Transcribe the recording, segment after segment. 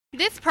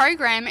This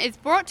program is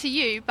brought to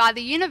you by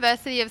the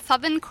University of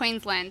Southern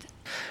Queensland.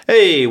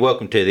 Hey,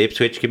 welcome to the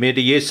Ipswich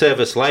Community Youth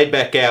Service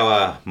Laidback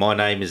Hour. My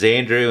name is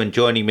Andrew, and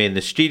joining me in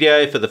the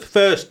studio for the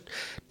first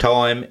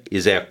time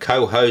is our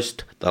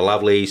co-host, the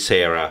lovely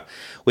Sarah.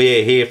 We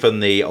are here from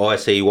the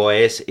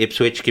ICYS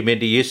Ipswich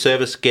Community Youth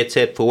Service Get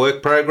Set for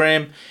Work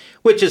program,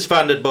 which is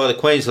funded by the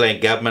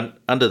Queensland Government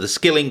under the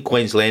Skilling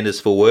Queenslanders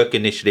for Work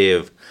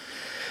initiative.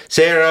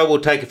 Sarah, we'll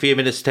take a few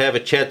minutes to have a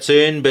chat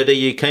soon, but are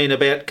you keen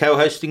about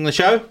co-hosting the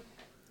show?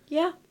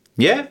 Yeah.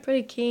 Yeah?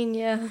 Pretty keen,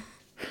 yeah.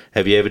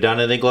 Have you ever done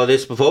anything like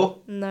this before?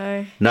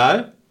 No.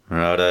 No?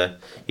 Right.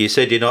 You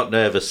said you're not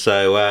nervous,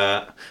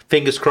 so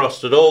fingers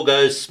crossed it all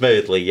goes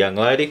smoothly, young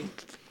lady.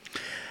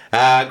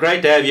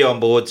 Great to have you on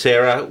board,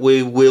 Sarah.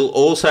 We will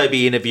also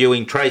be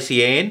interviewing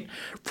Tracey-Ann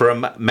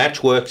from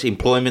Matchworks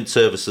Employment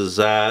Services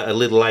a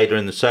little later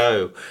in the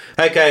show.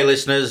 Okay,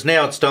 listeners,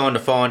 now it's time to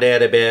find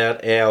out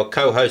about our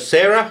co-host,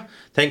 Sarah.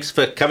 Thanks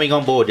for coming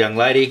on board, young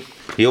lady.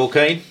 You all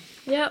keen?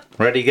 Yep.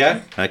 Ready to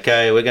go?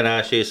 Okay, we're going to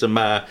ask you some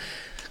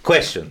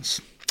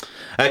questions.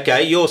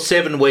 Okay, you're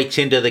 7 weeks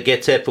into the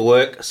Get Set for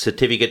Work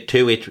Certificate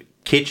 2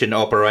 Kitchen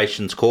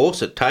Operations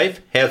course at TAFE.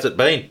 How's it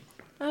been?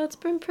 It's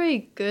been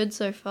pretty good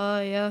so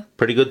far, yeah.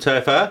 Pretty good so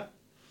far?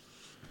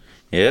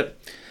 Yep.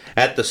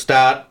 At the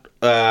start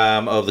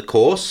of the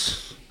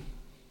course,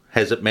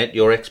 has it met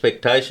your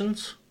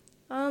expectations?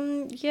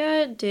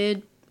 Yeah, it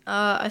did.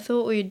 I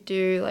thought we'd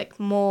do like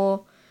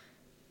more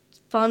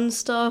fun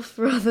stuff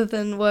rather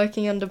than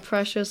working under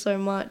pressure so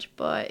much,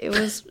 but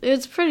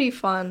it's pretty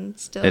fun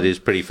still. It is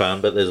pretty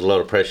fun, but there's a lot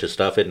of pressure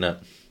stuff, isn't it?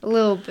 A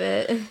little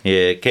bit.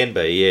 Yeah, it can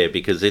be, yeah,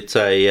 because it's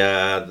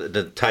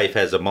the TAFE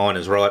has a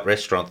Miners Right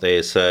restaurant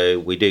there, so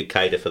we do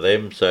cater for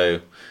them,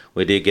 so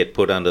we do get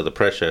put under the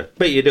pressure.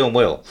 But you're doing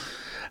well.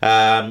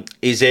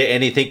 Is there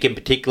anything in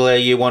particular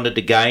you wanted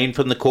to gain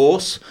from the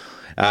course?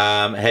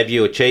 Have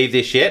you achieved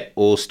this yet,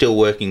 or still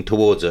working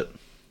towards it?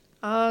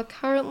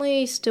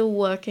 Currently still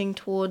working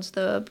towards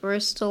the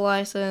barista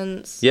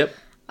license. Yep.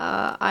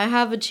 I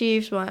have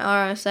achieved my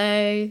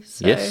RSA,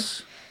 so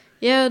yes.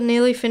 Yeah,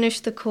 nearly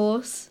finished the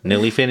course.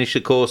 Nearly finished the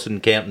course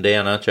and counting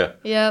down, aren't you?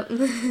 Yep.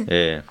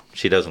 Yeah,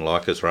 she doesn't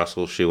like us,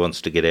 Russell. She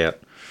wants to get out.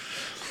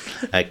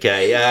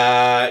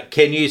 Okay,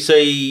 can you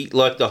see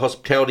like the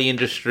hospitality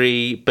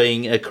industry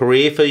being a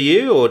career for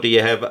you, or do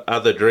you have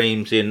other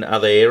dreams in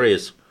other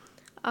areas?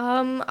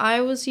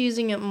 I was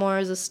using it more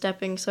as a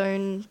stepping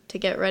stone to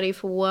get ready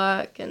for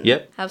work and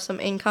have some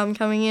income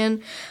coming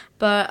in.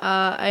 But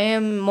I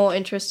am more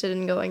interested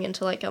in going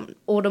into like an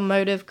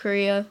automotive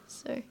career.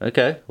 So.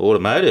 Okay,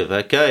 automotive.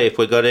 Okay, if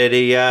we've got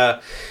any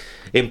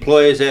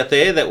employers out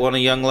there that want a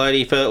young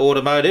lady for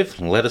automotive,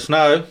 let us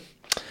know.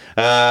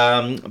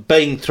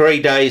 Being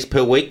 3 days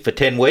per week for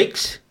 10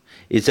 weeks,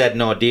 is that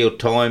an ideal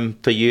time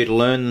for you to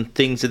learn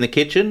things in the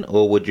kitchen,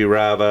 or would you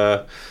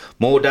rather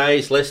more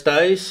days, less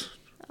days?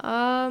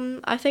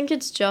 I think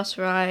it's just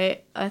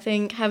right. I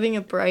think having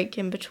a break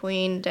in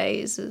between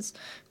days is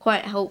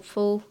quite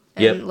helpful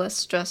and less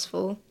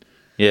stressful.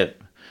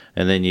 Yep.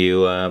 And then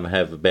you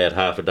have about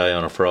half a day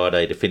on a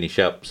Friday to finish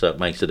up, so it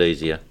makes it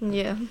easier.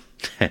 Yeah.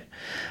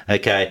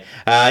 Okay.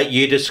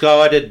 You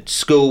decided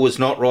school was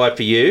not right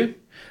for you.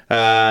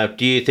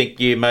 Do you think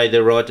you made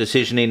the right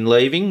decision in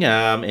leaving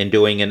and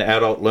doing an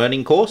adult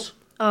learning course?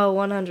 Oh,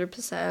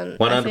 100%.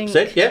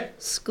 100%, yeah?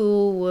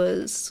 School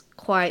was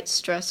quite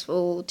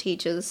stressful.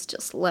 Teachers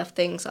just left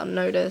things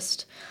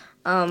unnoticed.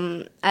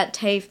 At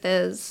TAFE,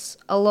 there's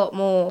a lot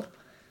more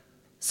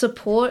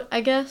support,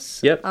 I guess.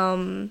 Yep.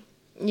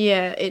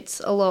 Yeah, it's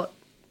a lot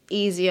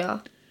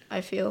easier,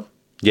 I feel.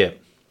 Yeah.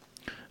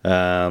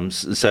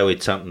 So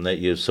it's something that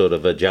you've sort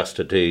of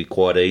adjusted to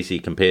quite easy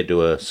compared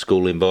to a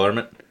school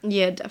environment?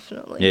 Yeah,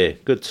 definitely. Yeah,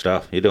 good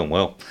stuff. You're doing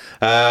well.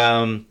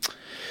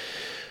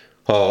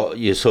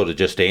 You sort of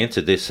just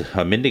answered this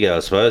a minute ago, I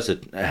suppose.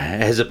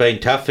 Has it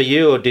been tough for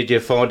you, or did you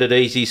find it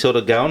easy sort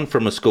of going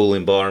from a school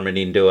environment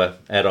into an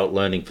adult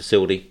learning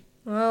facility?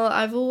 Well,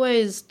 I've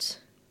always,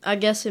 I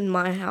guess in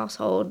my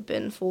household,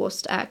 been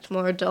forced to act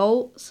more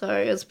adult, so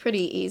it was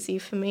pretty easy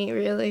for me,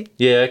 really.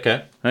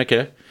 Yeah,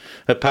 okay.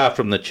 Apart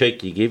from the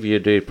cheek you give, you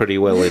do pretty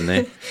well in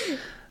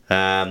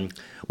there.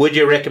 Would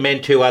you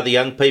recommend to other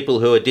young people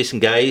who are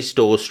disengaged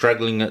or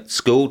struggling at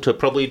school to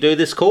probably do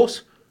this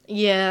course?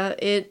 Yeah,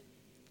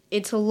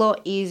 it's a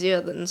lot easier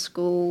than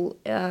school.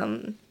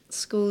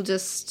 School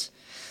just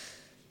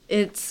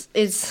it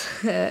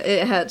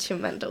hurts your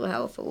mental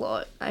health a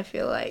lot, I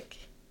feel like.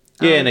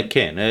 Yeah, and it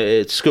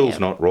can. School's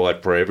not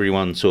right for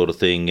everyone sort of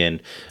thing,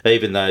 and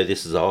even though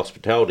this is a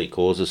hospitality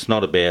course, it's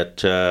not about,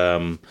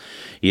 the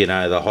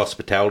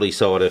hospitality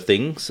side of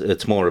things.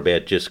 It's more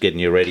about just getting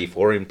you ready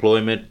for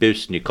employment,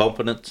 boosting your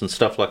confidence and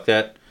stuff like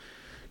that.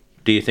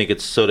 Do you think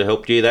it's sort of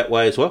helped you that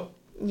way as well?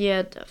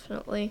 Yeah,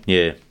 definitely.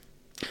 Yeah.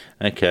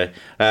 Okay.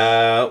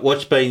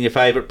 What's been your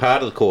favourite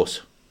part of the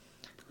course?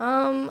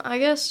 I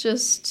guess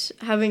just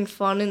having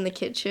fun in the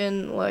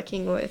kitchen,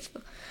 working with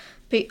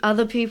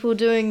other people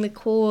doing the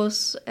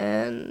course,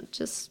 and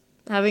just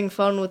having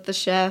fun with the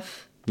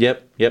chef.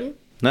 Yep.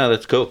 No,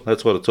 that's cool.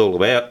 That's what it's all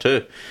about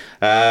too.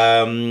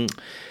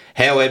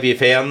 How have you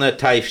found the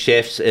TAFE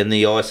chefs and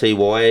the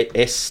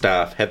ICYS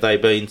staff? Have they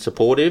been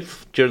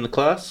supportive during the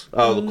class?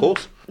 The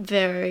course?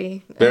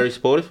 Very. Very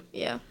supportive?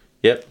 Yeah.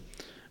 Yep.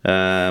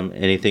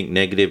 Anything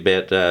negative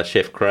about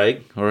Chef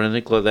Craig or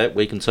anything like that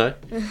we can say?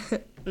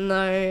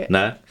 No.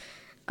 No?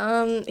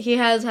 He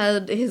has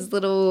had his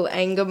little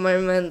anger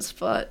moments,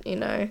 but,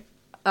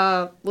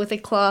 with a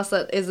class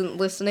that isn't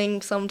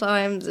listening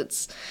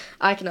sometimes,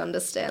 I can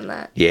understand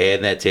that. Yeah,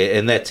 and that's it.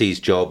 And that's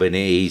his job, and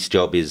his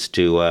job is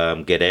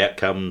to get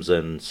outcomes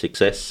and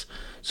success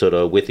sort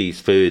of with his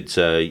food.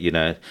 So,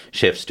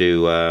 chefs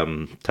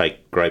do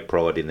take great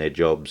pride in their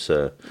jobs.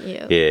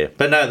 Yeah.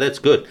 But no, that's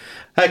good.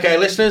 Okay,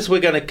 listeners, we're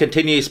going to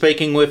continue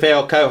speaking with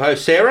our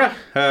co-host, Sarah.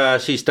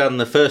 She's done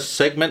the first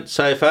segment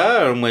so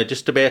far, and we're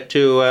just about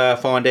to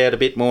find out a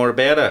bit more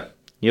about her.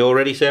 You all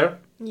ready, Sarah?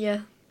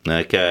 Yeah.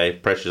 Okay,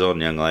 pressure's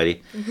on, young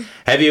lady.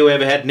 Have you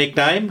ever had a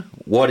nickname?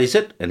 What is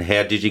it, and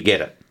how did you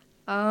get it?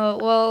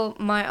 Well,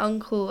 my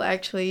uncle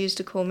actually used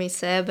to call me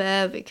Sarah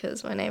Bear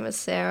because my name is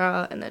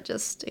Sarah, and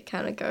it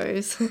kind of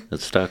goes.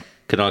 It's stuck.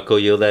 Can I call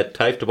you that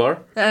TAFE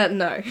tomorrow?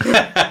 No.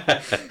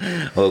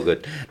 All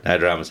good. No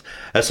dramas.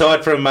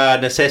 Aside from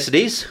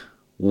necessities,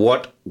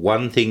 what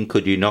one thing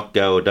could you not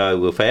go a day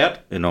without?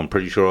 And I'm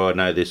pretty sure I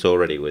know this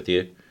already with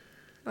you.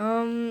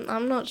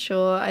 I'm not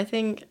sure. I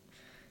think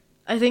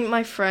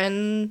my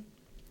friend,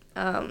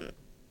 I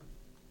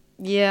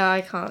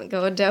can't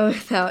go a day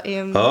without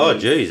him. Oh,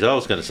 geez, I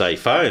was going to say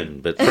phone,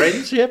 but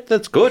friends, yep,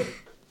 that's good.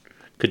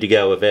 Could you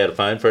go without a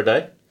phone for a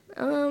day?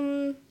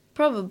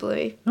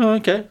 Probably. Oh,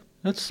 okay.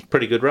 That's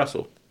pretty good,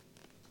 Russell.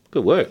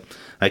 Good work.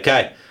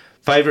 Okay,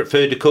 favourite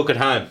food to cook at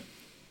home?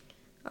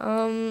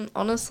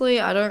 Honestly,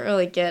 I don't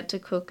really get to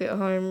cook at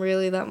home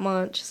really that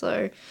much,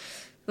 so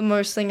the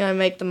most thing I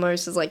make the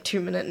most is like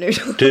 2-minute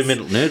noodles.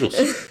 2-minute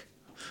noodles.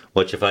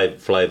 What's your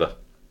favourite flavour?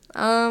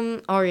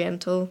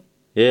 Oriental.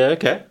 Yeah,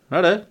 okay.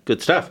 Righto.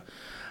 Good stuff.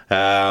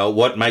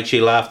 What makes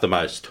you laugh the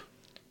most?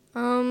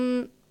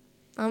 I'm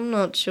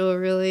not sure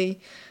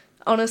really.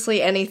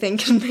 Honestly, anything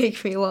can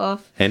make me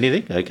laugh.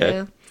 Anything? Okay.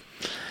 Yeah.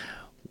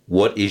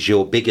 What is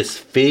your biggest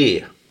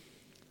fear?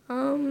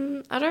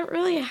 I don't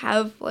really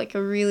have like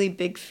a really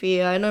big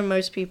fear. I know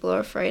most people are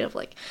afraid of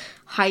like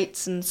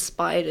heights and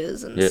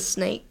spiders and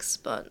snakes,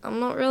 but I'm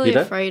not really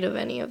afraid of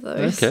any of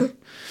those. Okay.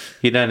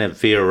 You don't have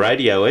fear of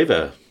radio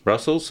either,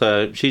 Russell,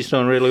 so she's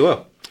doing really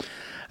well.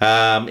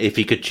 If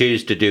you could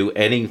choose to do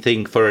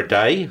anything for a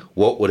day,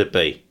 what would it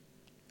be?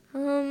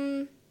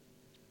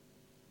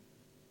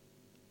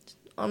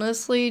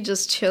 Honestly,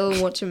 just chill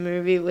and watch a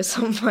movie with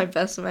some of my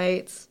best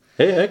mates.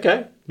 Yeah,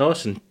 okay.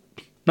 Nice and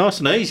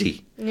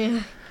easy.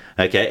 Yeah.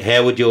 Okay,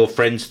 how would your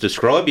friends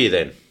describe you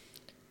then?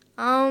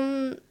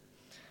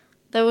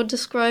 They would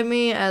describe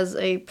me as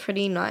a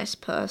pretty nice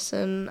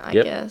person, I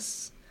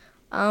guess.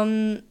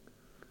 I'm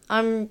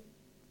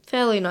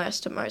fairly nice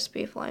to most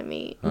people I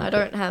meet. Okay. I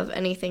don't have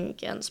anything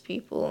against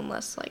people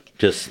unless like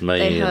just me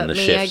they and hurt the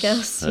me,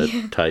 chefs I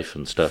guess. at TAFE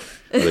and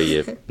stuff. Where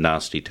you're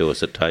nasty to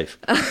us at TAFE.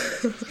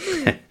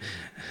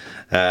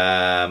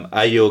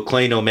 Are you a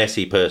clean or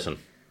messy person?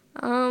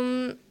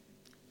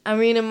 I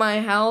mean, in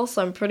my house,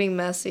 I'm pretty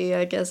messy.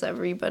 I guess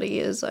everybody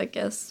is,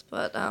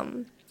 but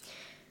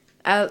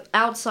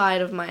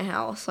outside of my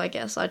house, I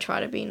guess I try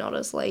to be not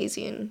as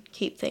lazy and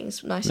keep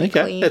things nice and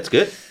clean. Okay, that's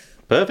good.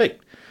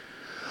 Perfect.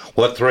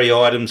 What 3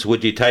 items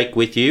would you take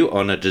with you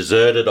on a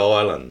deserted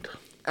island?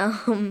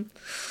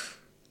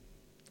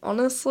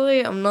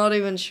 Honestly, I'm not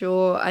even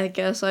sure. I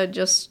guess I'd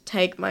just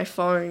take my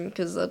phone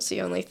because that's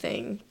the only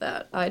thing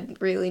that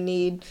I'd really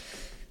need.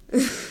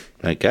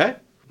 Okay.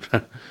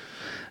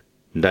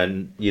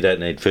 You don't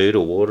need food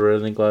or water or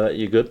anything like that?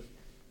 You good?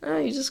 No,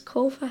 you just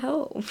call for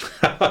help.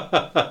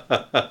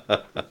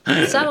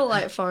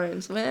 Satellite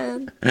phones,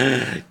 man.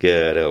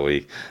 Good, are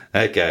we?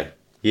 Okay.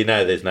 You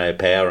know there's no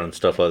power and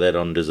stuff like that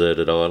on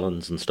deserted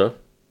islands and stuff?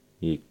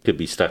 You could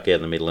be stuck out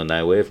in the middle of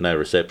nowhere with no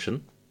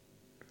reception.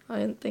 I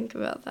didn't think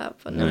about that,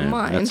 but never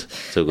mind.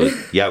 That's all good.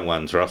 Young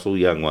ones, Russell,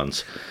 young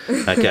ones.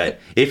 Okay.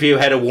 If you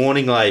had a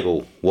warning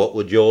label, what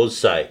would yours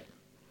say?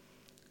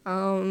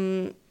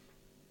 I'm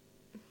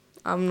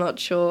not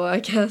sure. I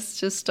guess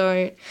just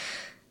don't.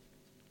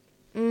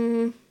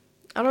 I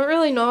don't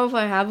really know if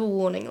I have a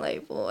warning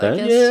label. I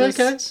guess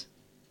okay.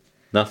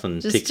 Nothing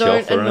just ticks you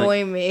off or don't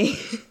annoy me.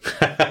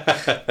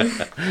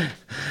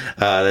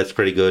 That's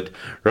pretty good.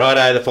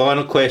 Righto, the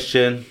final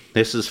question.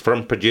 This is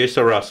from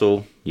producer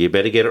Russell. You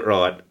better get it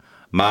right.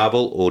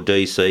 Marvel or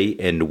DC,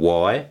 and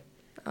why?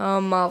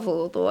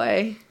 Marvel all the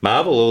way.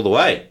 Marvel all the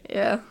way?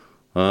 Yeah.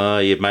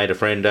 You've made a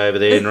friend over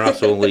there in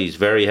Russell. He's a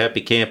very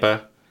happy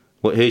camper.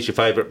 Who's your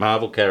favourite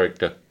Marvel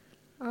character?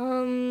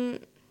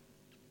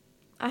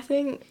 I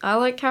think I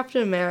like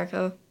Captain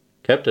America.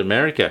 Captain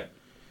America?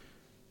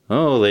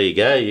 Oh, there you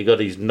go. You got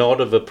his nod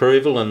of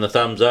approval and the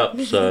thumbs up.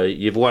 So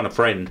you've won a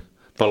friend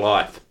for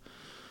life.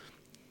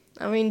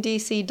 I mean,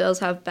 DC does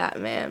have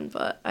Batman,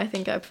 but I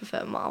think I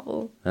prefer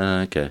Marvel.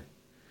 Okay.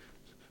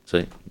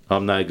 See,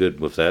 I'm no good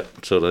with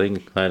that sort of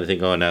thing. The only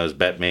thing I know is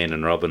Batman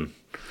and Robin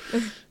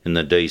in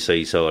the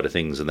DC side of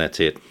things, and that's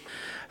it.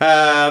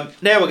 Now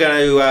we're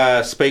going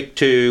to speak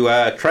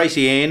to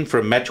Tracey-Ann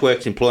from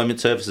Matchworks Employment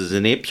Services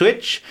in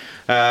Ipswich.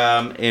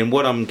 And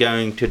what I'm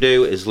going to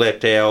do is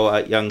let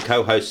our young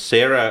co-host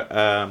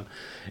Sarah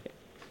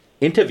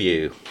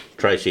interview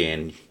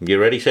Tracey-Ann. You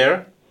ready,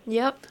 Sarah?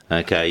 Yep.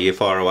 Okay, you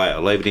fire away.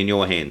 I'll leave it in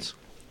your hands.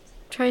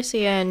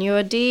 Tracey-Ann, you're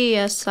a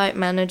DES site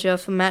manager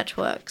for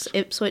Matchworks,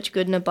 Ipswich,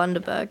 Goodna,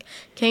 Bundaberg.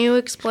 Can you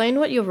explain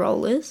what your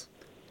role is?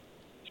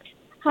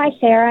 Hi,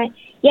 Sarah.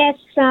 Yes,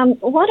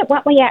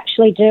 what we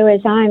actually do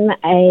is I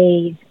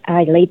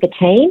lead the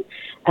team.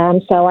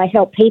 So I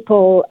help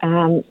people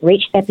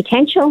reach their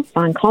potential,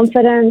 find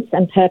confidence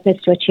and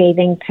purpose to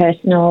achieving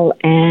personal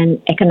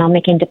and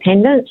economic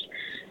independence.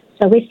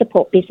 So we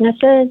support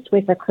businesses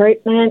with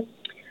recruitment,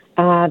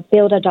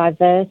 build a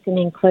diverse and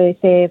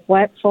inclusive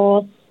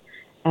workforce.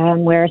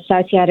 We're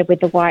associated with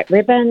the White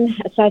Ribbon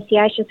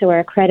Association, so we're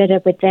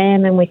accredited with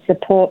them, and we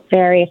support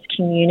various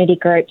community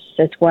groups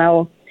as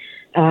well,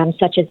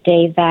 such as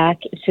DVAC,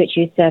 Ipswich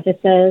Youth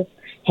Services,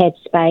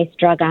 Headspace,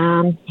 Drug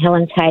Arm,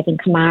 Helen's Haven,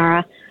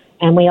 Kamara,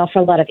 and we offer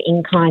a lot of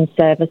in-kind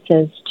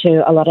services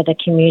to a lot of the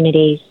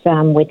communities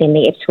within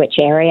the Ipswich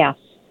area.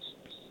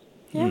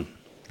 Yeah.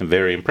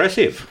 Very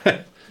impressive.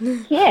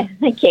 Yeah,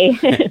 thank you.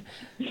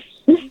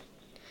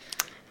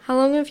 How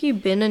long have you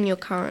been in your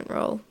current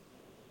role?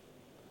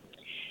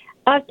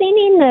 I've been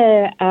in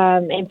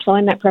the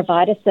employment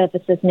provider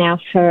services now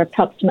for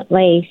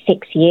approximately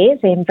 6 years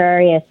in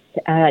various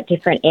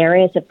different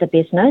areas of the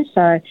business.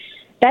 So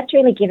that's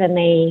really given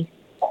me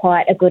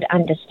quite a good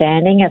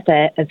understanding of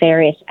the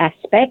various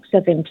aspects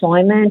of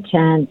employment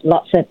and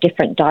lots of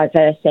different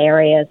diverse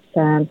areas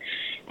and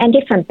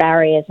different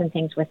barriers and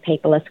things with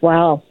people as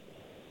well.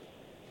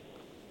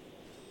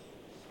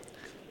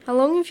 How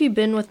long have you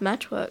been with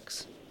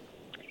Matchworks?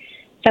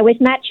 So with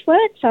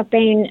Matchworks, I've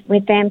been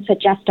with them for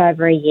just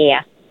over a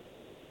year.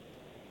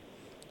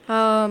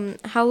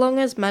 How long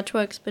has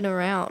Matchworks been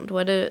around?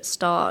 Where did it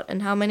start?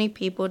 And how many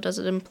people does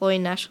it employ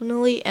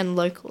nationally and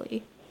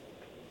locally?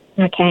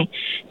 Okay.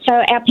 So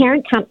our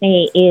parent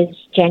company is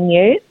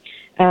GenU.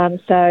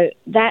 So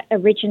that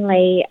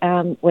originally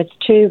was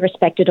two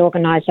respected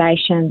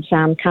organisations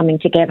coming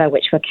together,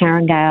 which were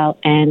Carringale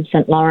and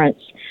St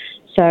Lawrence.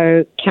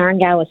 So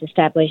Carringale was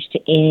established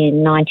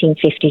in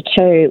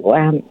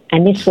 1952,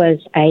 and this was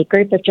a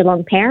group of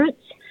Geelong parents.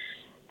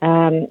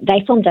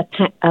 They formed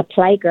a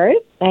play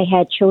group. They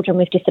had children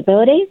with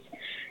disabilities,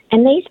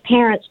 and these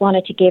parents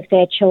wanted to give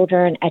their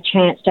children a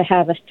chance to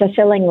have a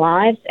fulfilling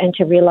lives and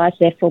to realise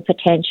their full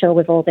potential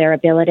with all their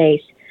abilities.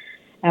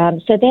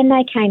 So then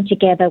they came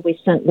together with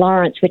St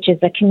Lawrence, which is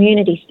a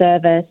community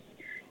service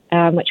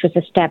which was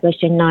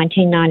established in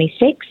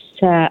 1996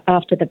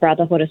 after the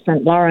Brotherhood of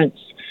St Lawrence.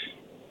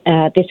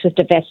 This was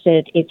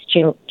divested its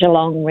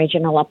Geelong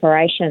regional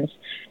operations.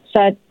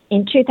 So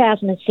in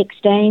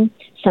 2016,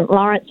 St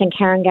Lawrence and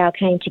Carringale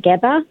came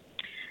together,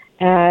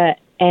 and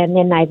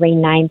then they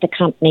renamed the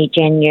company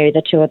GenU,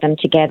 the two of them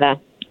together.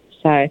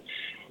 So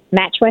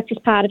Matchworks is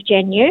part of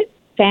GenU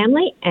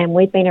family, and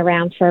we've been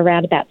around for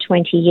around about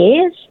 20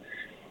 years.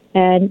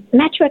 And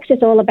Matchworks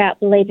is all about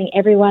believing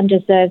everyone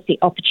deserves the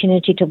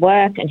opportunity to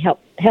work and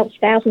helps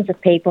thousands of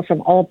people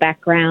from all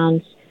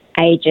backgrounds,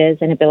 ages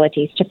and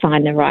abilities to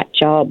find the right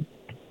job.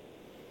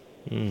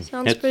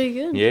 Sounds pretty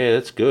good. Yeah,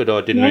 that's good.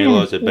 I didn't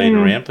realise it'd been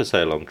around for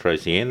so long,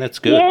 Tracey-Ann. That's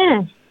good.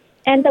 Yeah,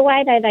 and the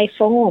way they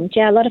formed.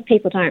 Yeah, a lot of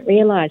people don't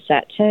realise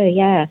that too,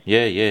 yeah.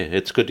 Yeah,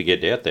 it's good to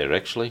get out there,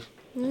 actually.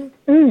 Is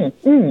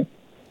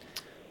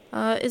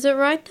it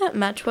right that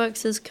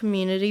Matchworks is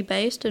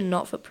community-based and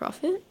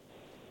not-for-profit?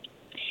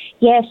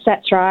 Yes,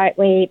 that's right.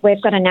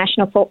 We've got a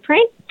national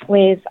footprint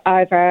with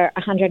over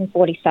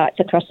 140 sites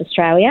across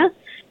Australia.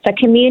 So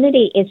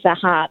community is the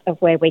heart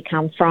of where we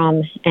come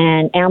from,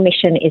 and our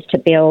mission is to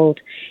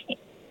build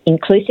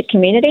inclusive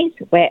communities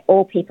where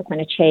all people can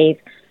achieve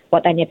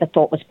what they never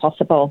thought was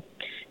possible.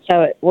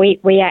 So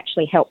we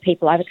actually help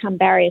people overcome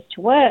barriers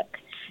to work,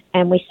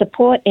 and we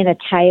support in a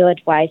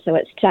tailored way, so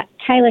it's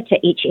tailored to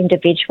each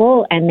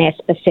individual and their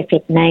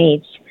specific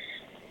needs.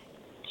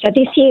 So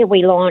this year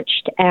we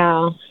launched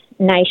our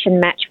Nation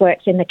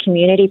Matchworks in the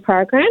Community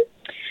program.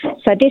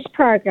 So this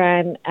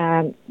program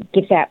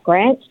gives out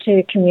grants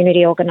to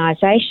community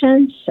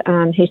organisations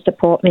who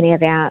support many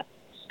of our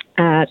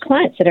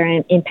clients that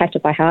are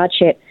impacted by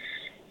hardship.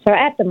 So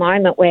at the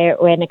moment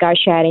we're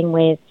negotiating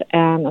with,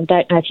 I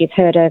don't know if you've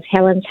heard of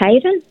Helen's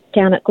Haven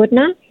down at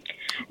Goodna.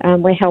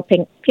 We're helping,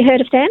 have you heard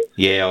of them?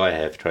 Yeah, I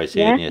have,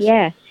 Tracey-Ann,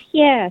 yes.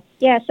 Yeah.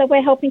 So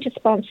we're helping to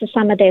sponsor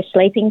some of their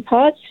sleeping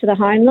pods for the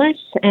homeless,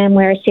 and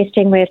we're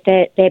assisting with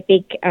their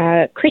big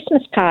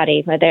Christmas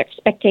party where they're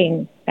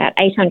expecting about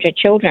 800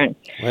 children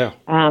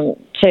to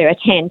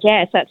attend.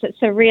 Yeah, so it's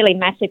a really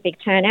massive big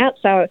turnout.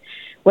 So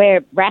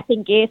we're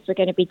wrapping gifts. We're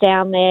going to be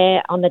down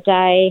there on the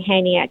day,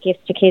 handing out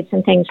gifts to kids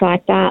and things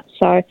like that.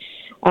 So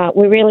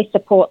we really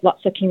support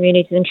lots of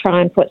communities and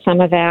try and put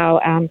some of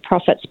our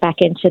profits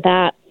back into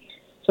that.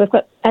 So we've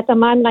got, at the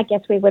moment, I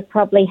guess we would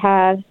probably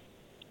have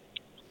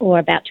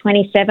about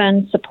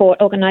 27 support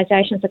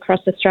organisations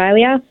across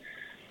Australia.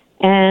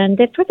 And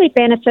they've probably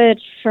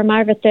benefited from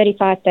over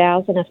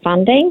 $35,000 of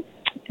funding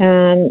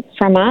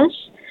from us.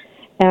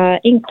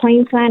 In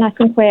Queensland, I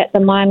think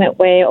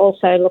we're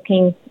also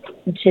looking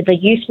into the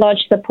Youth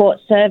Lodge Support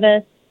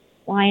Service,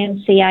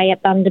 YMCA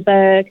at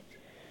Bundaberg.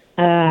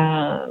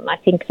 I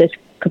think there's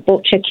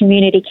Caboolture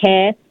Community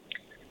Care.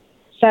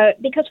 So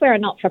because we're a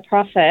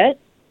not-for-profit,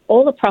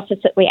 all the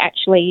profits that we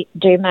actually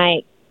do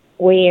make,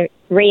 we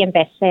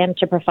reinvest them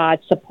to provide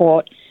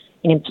support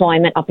in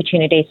employment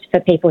opportunities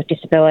for people with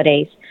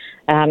disabilities,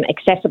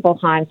 accessible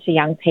homes for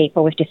young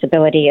people with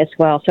disability as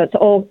well. So it's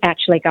all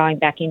actually going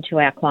back into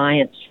our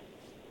clients.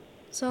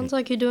 Sounds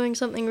like you're doing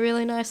something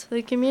really nice for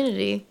the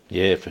community.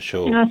 Yeah, for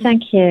sure. Oh,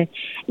 thank you.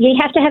 You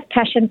have to have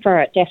passion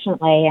for it,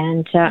 definitely.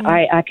 And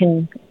I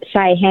can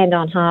say hand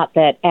on heart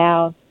that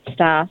our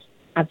staff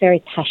are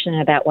very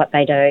passionate about what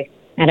they do,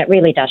 and it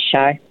really does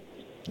show.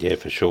 Yeah,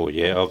 for sure.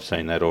 Yeah, I've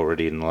seen that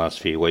already in the last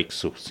few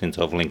weeks since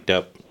I've linked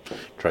up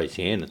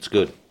Tracey-Ann. It's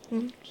good.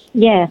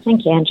 Yeah,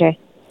 thank you, Andrew.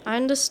 I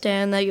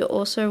understand that you're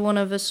also one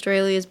of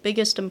Australia's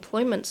biggest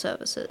employment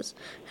services.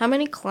 How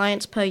many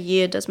clients per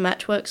year does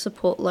Matchworks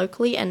support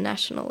locally and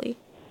nationally?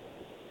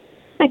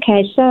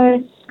 Okay,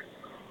 so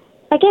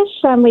I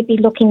guess we'd be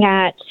looking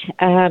at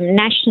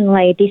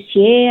nationally this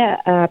year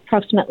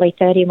approximately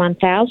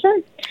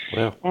 31,000.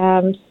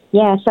 Wow.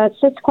 Yeah, so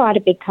it's quite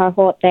a big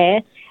cohort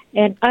there.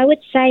 And I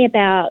would say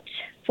about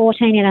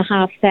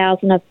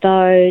 14,500 of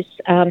those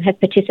have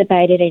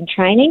participated in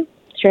training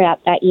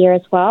throughout that year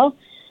as well.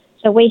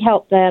 So we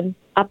help them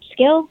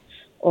upskill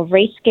or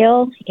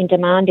reskill in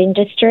demand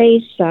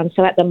industries.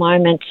 So at the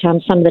moment, some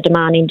of the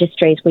demand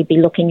industries we'd be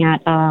looking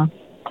at are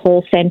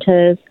call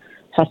centres,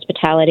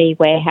 hospitality,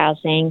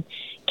 warehousing,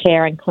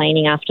 care and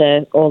cleaning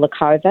after all the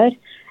COVID.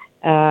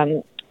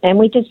 And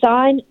we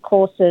design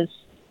courses,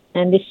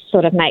 and this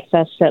sort of makes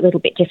us a little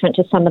bit different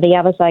to some of the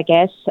others, I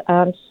guess.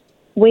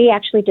 We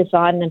actually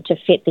design them to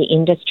fit the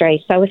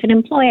industry. So if an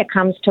employer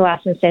comes to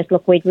us and says,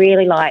 look, we'd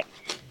really like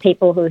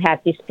people who have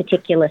this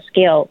particular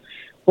skill,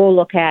 we'll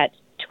look at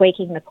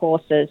tweaking the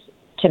courses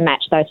to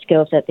match those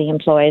skills that the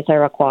employers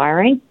are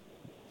requiring.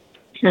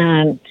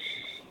 And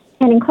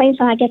in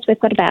Queensland, I guess we've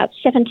got about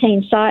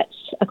 17 sites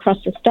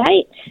across the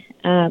state.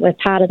 We're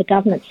part of the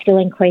Government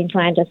Skilling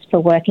Queenslanders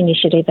for Work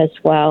initiative as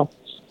well.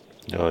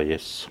 Oh,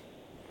 yes.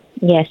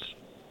 Yes.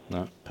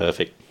 No,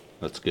 perfect.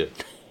 That's good.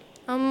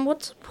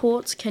 What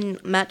supports can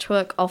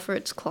Matchwork offer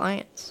its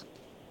clients?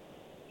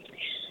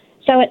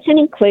 So it's an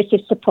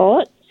inclusive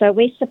support. So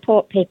we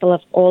support people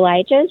of all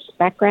ages,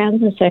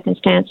 backgrounds and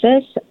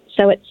circumstances.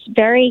 So it's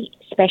very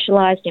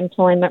specialised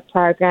employment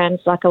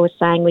programs. Like I was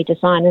saying, we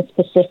design them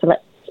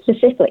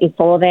specifically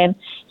for them.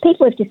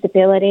 People with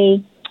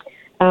disability,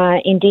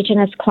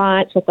 Indigenous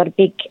clients. We've got a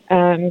big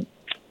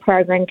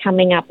program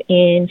coming up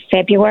in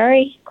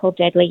February called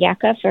Deadly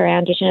Yakka for our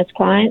Indigenous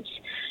clients.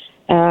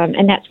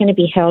 And that's going to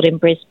be held in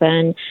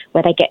Brisbane,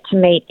 where they get to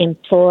meet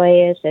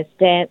employers. There's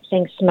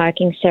dancing,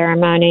 smoking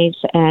ceremonies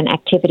and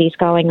activities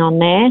going on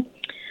there.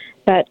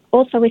 But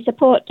also we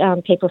support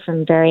people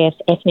from various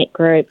ethnic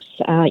groups,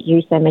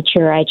 youth and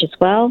mature age as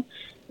well.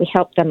 We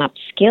help them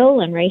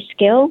upskill and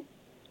reskill,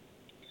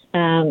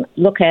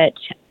 look at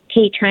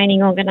key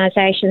training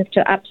organisations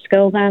to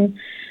upskill them,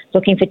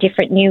 looking for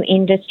different new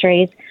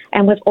industries.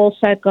 And we've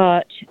also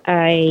got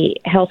a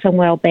health and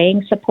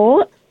wellbeing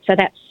support. So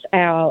that's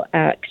our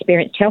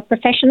experienced health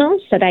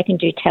professionals, so they can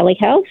do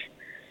telehealth,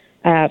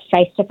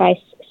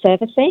 face-to-face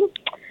servicing.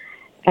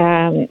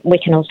 We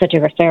can also do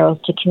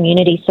referrals to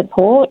community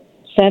support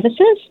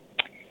services.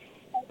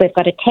 We've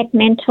got a tech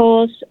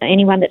mentors,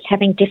 anyone that's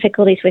having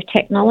difficulties with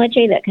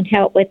technology that can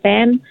help with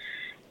them.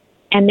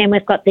 And then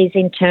we've got these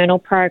internal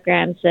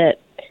programs that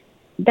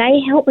they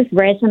help with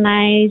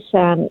resumes,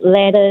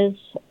 letters,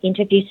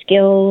 interview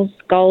skills,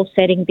 goal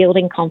setting,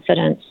 building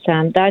confidence.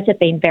 Those have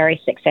been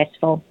very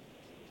successful.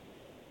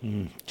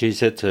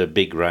 Geez, that's a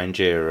big range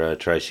there,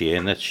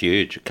 Tracey-Ann. That's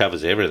huge. It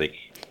covers everything.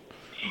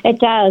 It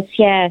does,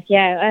 yeah.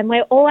 And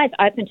we're always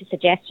open to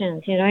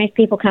suggestions. You know, if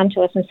people come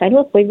to us and say,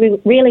 look, we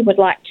really would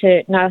like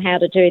to know how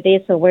to do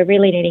this, or we're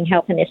really needing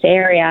help in this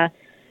area,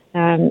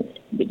 we're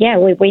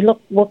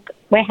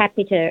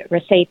happy to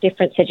receive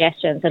different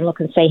suggestions and look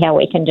and see how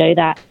we can do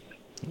that.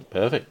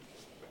 Perfect.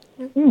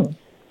 Mm.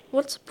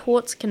 What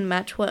supports can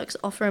Matchworks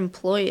offer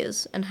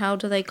employers, and how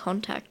do they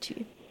contact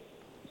you?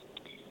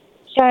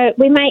 So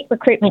we make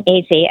recruitment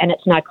easy, and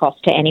it's no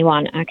cost to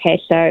anyone. Okay,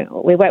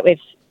 so we work with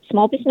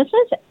small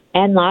businesses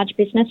and large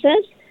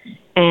businesses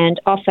and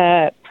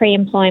offer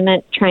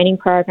pre-employment training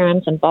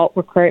programs and bulk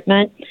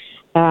recruitment.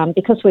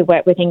 Because we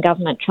work within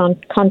government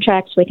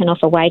contracts, we can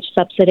offer wage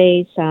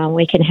subsidies.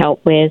 We can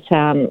help with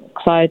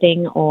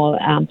clothing or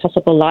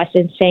possible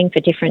licensing for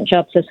different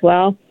jobs as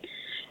well.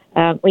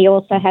 We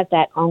also have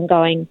that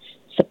ongoing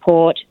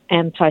support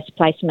and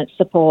post-placement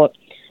support.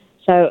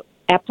 So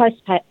our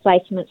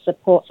post-placement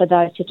support, for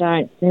those who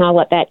don't know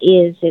what that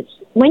is, it's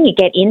when you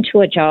get into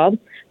a job,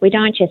 we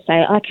don't just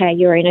say, okay,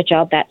 you're in a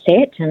job, that's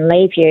it, and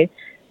leave you.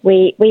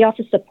 We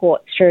offer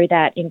support through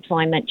that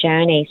employment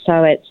journey.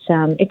 So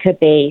it could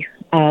be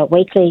a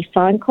weekly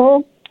phone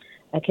call,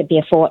 it could be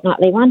a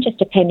fortnightly one, just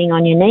depending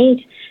on your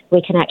need.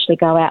 We can actually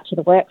go out to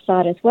the work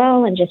site as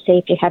well and just see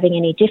if you're having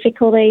any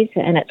difficulties,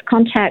 and it's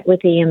contact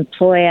with the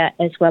employer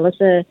as well as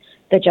the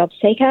job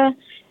seeker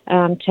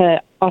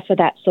to offer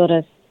that sort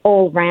of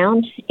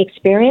all-round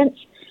experience.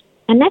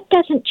 And that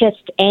doesn't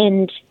just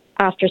end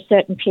after a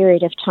certain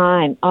period of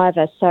time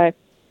either. So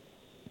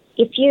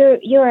if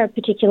you're a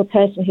particular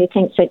person who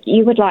thinks that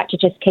you would like to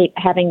just keep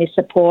having this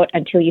support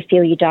until you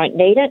feel you don't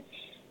need it,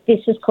 this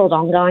is called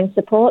ongoing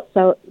support.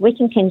 So we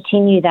can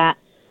continue that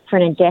for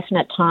an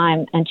indefinite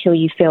time until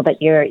you feel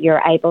that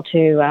you're able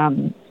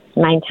to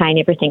maintain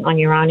everything on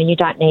your own and you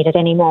don't need it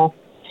anymore.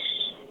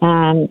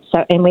 And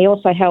we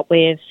also help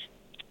with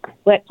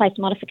workplace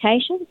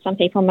modifications. Some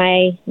people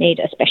may need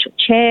a special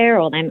chair,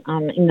 or they're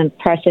in the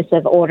process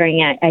of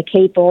ordering a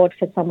keyboard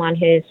for someone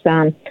who's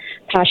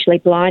partially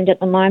blind at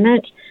the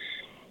moment.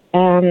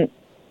 And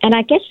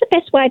I guess the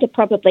best way to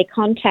probably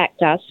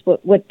contact us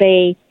would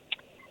be,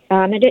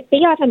 it'd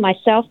be either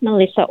myself,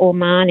 Melissa, or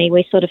Marnie.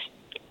 We sort of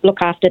look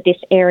after this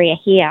area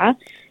here.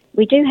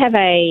 We do have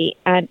a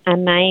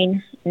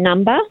main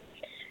number,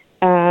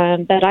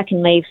 but I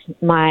can leave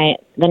the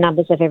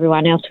numbers of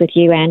everyone else with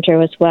you,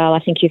 Andrew, as well. I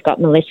think you've got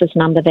Melissa's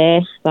number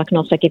there. So I can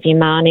also give you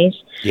Marnie's.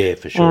 Yeah,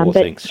 for sure.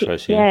 Thanks,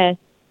 Tracy. Yeah.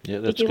 Yeah,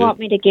 that's Did you good. want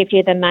me to give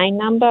you the main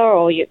number,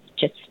 or you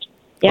just...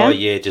 Yeah? Oh,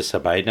 yeah, just the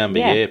main number.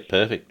 Yeah,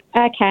 perfect.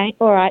 Okay,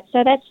 all right.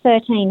 So that's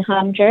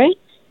 1300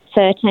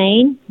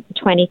 13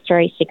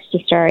 23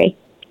 63.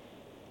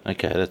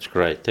 Okay, that's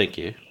great. Thank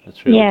you.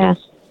 That's really Yeah.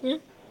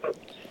 good.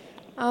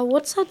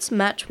 What sets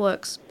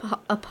Matchworks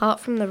apart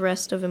from the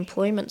rest of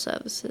employment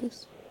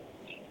services?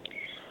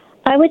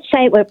 I would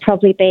say it would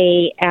probably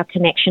be our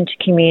connection to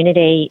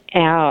community,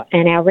 our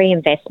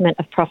reinvestment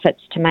of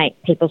profits to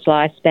make people's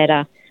lives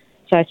better.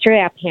 So through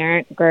our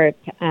parent group,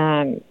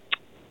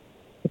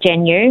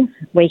 GenU,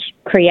 we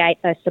create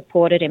those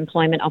supported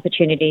employment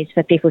opportunities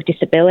for people with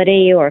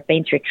disability or have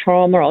been through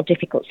trauma or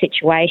difficult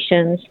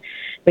situations,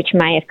 which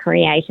may have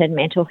created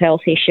mental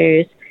health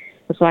issues.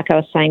 Because like I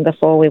was saying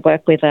before, we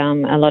work with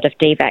a lot of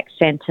DVAC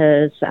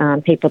centres,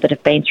 people that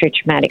have been through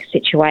traumatic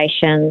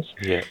situations,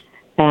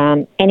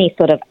 any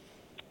sort of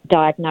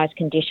diagnosed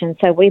condition.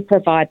 So we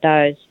provide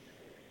those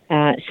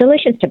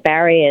solutions to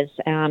barriers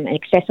and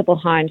accessible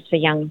homes for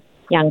young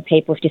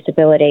people with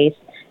disabilities,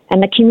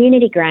 and the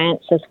community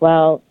grants as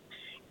well.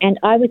 And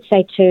I would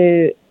say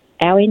too,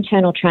 our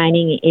internal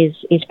training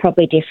is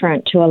probably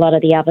different to a lot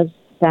of the others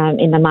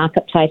in the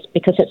marketplace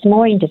because it's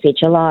more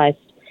individualised.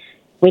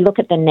 We look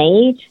at the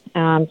need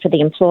for the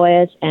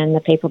employers and the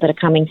people that are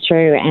coming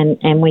through,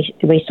 and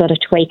we sort of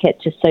tweak it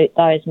to suit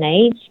those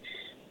needs,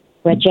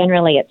 where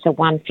generally it's a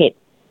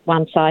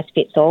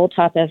one-size-fits-all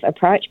type of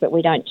approach, but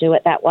we don't do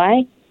it that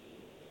way.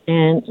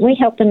 And we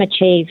help them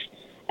achieve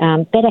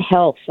better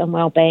health and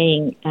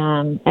well-being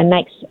and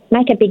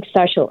make a big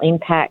social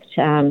impact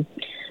on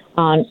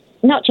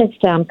not just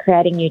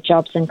creating new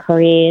jobs and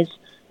careers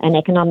and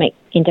economic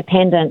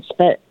independence,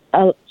 but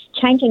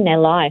changing their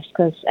lives.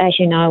 Because, as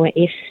you know,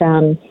 if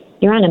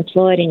you're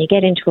unemployed and you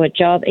get into a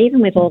job,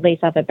 even with all these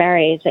other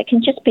barriers, it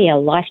can just be a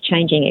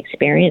life-changing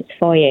experience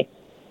for you.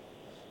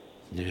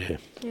 Yeah.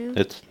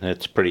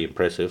 That's pretty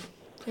impressive.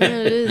 Yeah,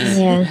 it is.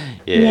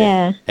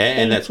 Yeah.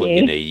 And that's what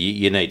you need.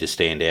 You need to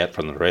stand out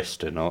from the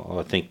rest, and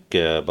I think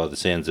by the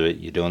sounds of it,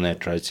 you're doing that,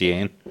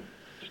 Tracey-Ann.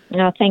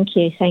 Oh, thank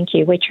you.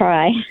 We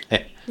try.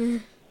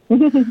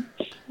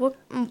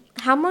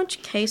 How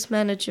much case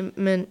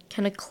management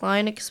can a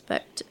client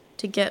expect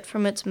to get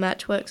from its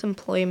Matchworks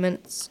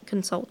employment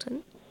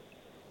consultant?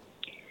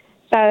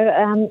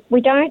 So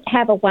we don't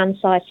have a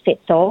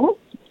one-size-fits-all.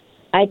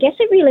 I guess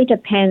it really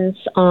depends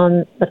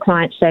on the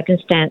client's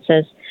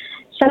circumstances.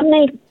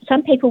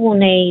 Some people will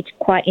need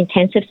quite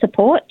intensive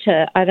support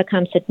to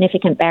overcome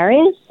significant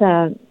barriers.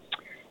 So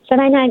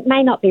they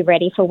may not be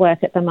ready for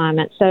work at the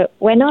moment. So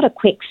we're not a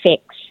quick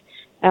fix.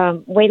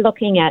 We're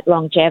looking at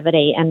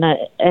longevity and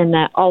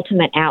the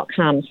ultimate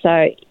outcome.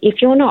 So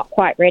if you're not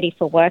quite ready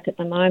for work at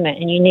the moment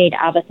and you need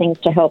other things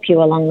to help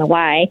you along the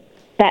way,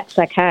 that's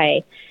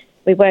okay.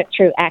 We work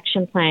through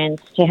action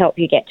plans to help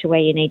you get to where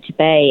you need to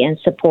be and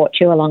support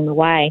you along the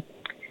way.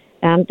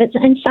 And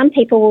some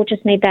people will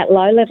just need that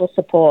low-level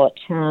support.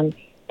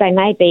 They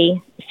may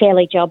be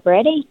fairly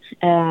job-ready,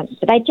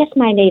 but they just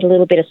may need a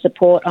little bit of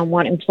support on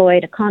what employer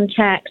to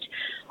contact,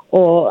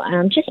 or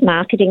just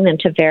marketing them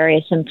to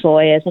various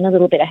employers and a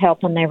little bit of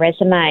help on their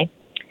resume.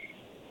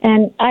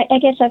 And I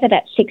guess over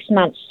that 6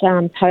 months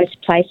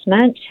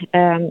post-placement,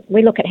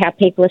 we look at how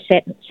people are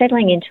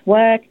settling into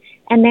work,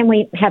 and then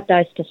we have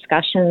those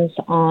discussions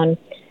on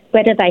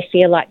whether they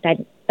feel like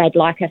they'd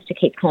like us to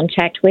keep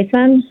contact with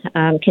them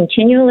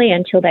continually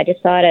until they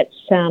decide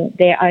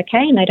they're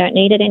okay and they don't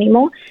need it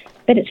anymore.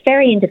 But it's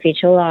very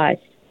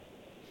individualised.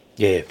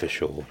 Yeah, for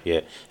sure.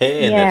 Yeah,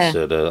 and that's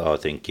sort of, I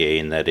think,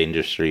 in that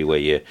industry where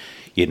you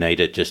need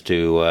it just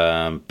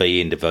to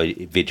be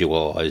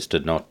individualised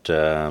and not,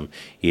 a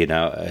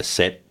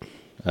set,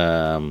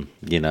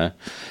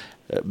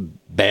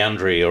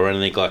 boundary or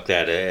anything like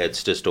that.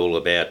 It's just all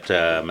about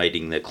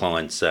meeting the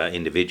client's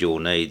individual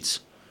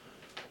needs.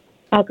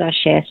 Oh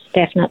gosh, yes,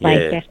 definitely,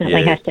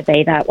 definitely has to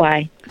be that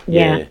way.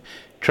 Yeah.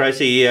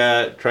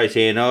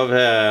 Tracey-Ann,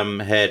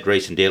 I've had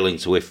recent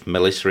dealings with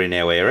Melissa in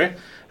our area.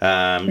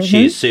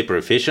 She's super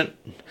efficient,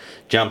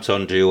 jumps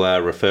onto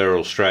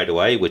referrals straight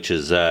away, which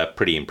is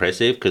pretty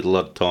impressive because a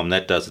lot of time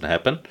that doesn't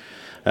happen.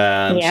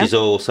 She's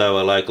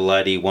also a local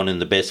lady wanting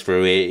the best for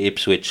her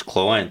Ipswich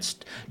clients.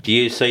 Do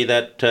you see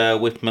that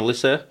with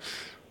Melissa?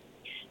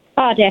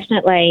 Oh,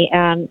 definitely.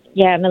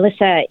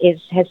 Melissa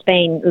has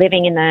been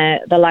living in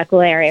the local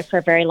area for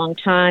a very long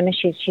time.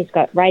 She's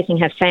got raising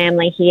her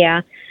family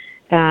here.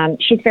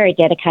 She's very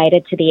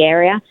dedicated to the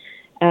area.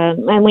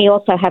 And we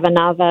also have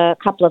another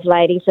couple of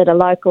ladies that are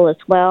local as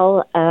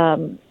well.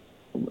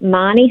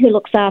 Marnie, who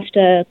looks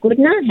after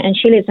Goodna, and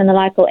she lives in the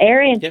local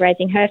area and is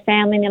raising her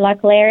family in the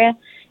local area.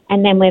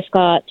 And then we've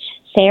got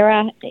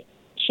Sarah.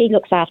 She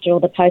looks after all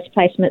the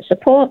post-placement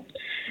support.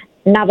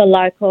 Another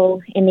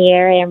local in the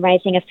area and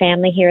raising a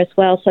family here as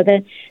well. So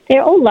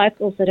they're all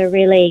locals that are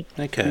really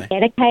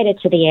dedicated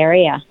to the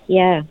area.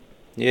 Yeah.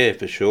 Yeah,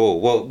 for sure.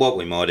 What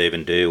we might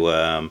even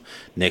do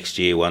next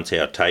year, once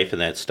our TAFE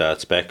and that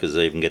starts back, is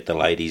even get the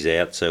ladies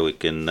out so we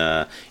can,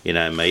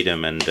 meet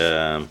them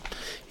and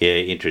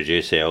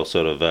introduce our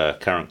sort of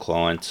current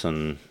clients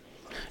and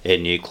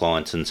new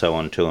clients and so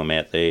on to them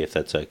out there, if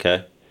that's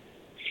okay.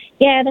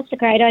 Yeah, that's a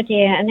great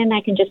idea. And then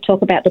they can just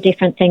talk about the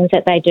different things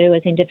that they do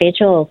as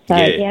individuals. So,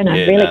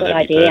 really good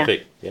idea.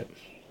 Perfect. Yep.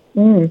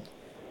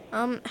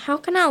 How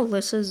can our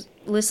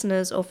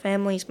listeners or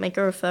families make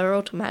a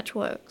referral to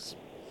Matchworks?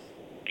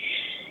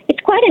 It's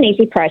quite an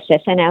easy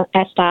process, and our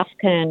staff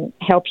can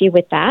help you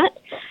with that.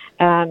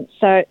 I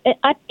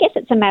guess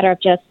it's a matter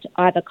of just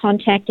either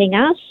contacting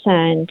us,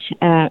 and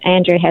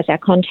Andrew has our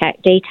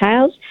contact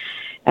details,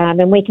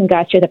 and we can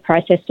go through the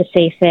process to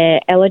see if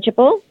they're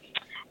eligible.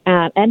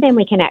 And then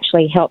we can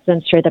actually help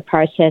them through the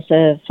process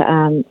of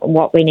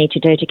what we need to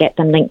do to get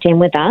them linked in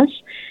with us.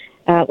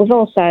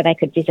 They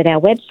could visit our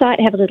website,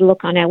 have a little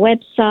look on our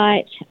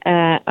website.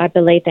 I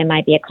believe there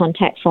may be a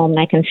contact form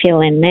they can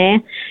fill in there.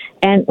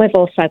 And we've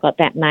also got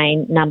that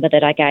main number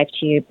that I gave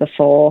to you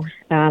before,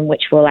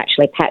 which will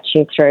actually patch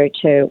you through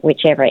to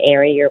whichever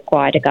area you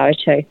require to go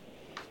to.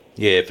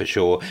 Yeah, for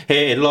sure.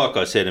 And like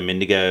I said a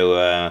minute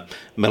ago,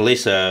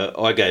 Melissa,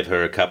 I gave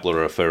her a couple of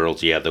referrals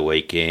the other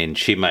week and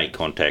she made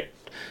contact.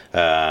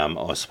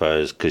 I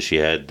suppose because she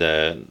had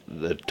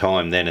the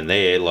time then and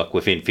there, like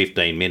within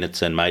 15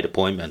 minutes, and made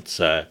appointments.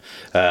 So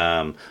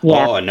I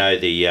know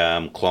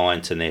the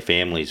clients and their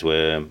families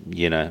were,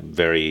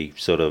 very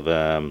sort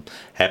of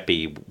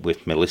happy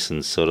with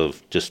Melissa's sort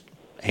of just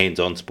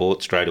hands-on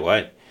support straight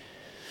away.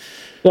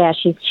 Yeah,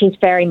 she's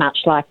very much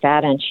like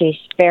that, and she's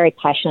very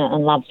passionate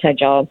and loves her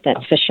job,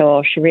 that's for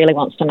sure. She really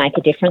wants to make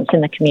a difference in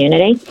the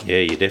community. Yeah,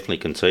 you definitely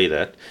can see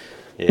that.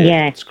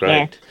 Yeah, it's great.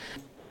 Yeah.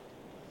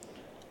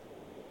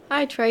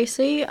 Hi,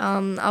 Tracy.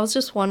 I was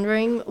just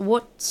wondering,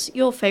 what's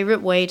your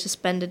favourite way to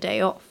spend a day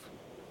off?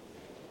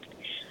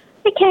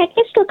 Okay, I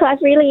guess, look, I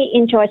really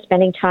enjoy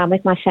spending time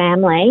with my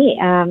family.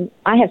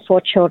 I have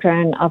 4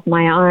 children of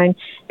my own.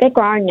 They're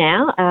grown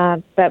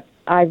now, but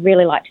I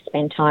really like to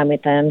spend time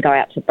with them, go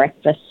out to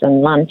breakfasts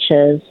and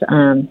lunches,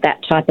 that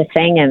type of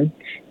thing, and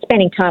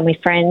spending time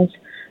with friends.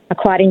 I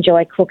quite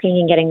enjoy cooking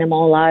and getting them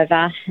all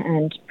over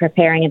and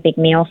preparing a big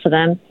meal for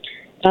them.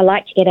 I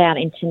like to get out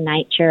into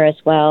nature as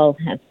well.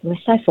 We're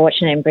so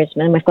fortunate in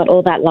Brisbane. We've got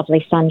all that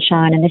lovely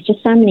sunshine, and there's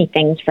just so many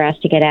things for us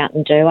to get out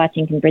and do, I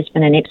think, in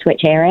Brisbane and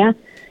Ipswich area.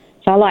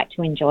 So I like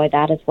to enjoy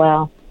that as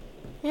well.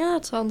 Yeah,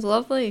 that sounds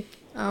lovely.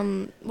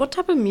 What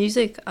type of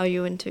music are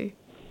you into?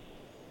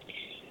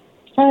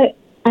 So,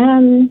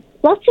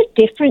 lots of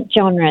different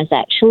genres,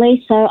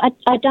 actually. So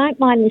I don't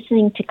mind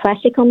listening to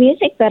classical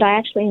music, but I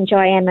actually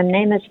enjoy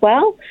Eminem as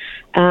well.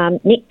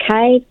 Nick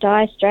Cave,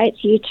 Dire Straits,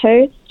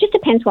 U2. Just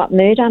depends what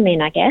mood I'm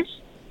in, I guess.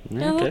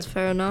 Yeah, that's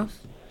fair enough.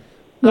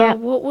 Yeah.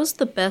 What was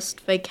the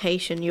best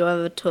vacation you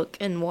ever took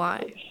and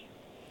why?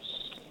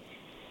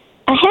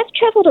 I have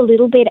travelled a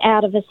little bit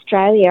out of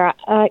Australia,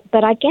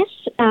 but I guess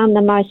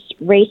the most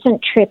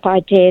recent trip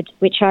I did,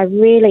 which I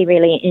really,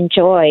 really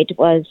enjoyed,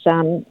 was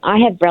I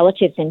have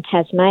relatives in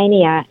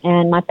Tasmania,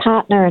 and my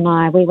partner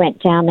and we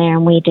went down there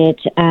and we did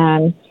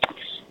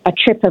a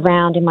trip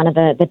around in one of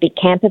the big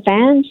camper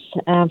vans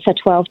for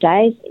 12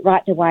 days,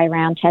 right the way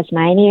around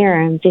Tasmania,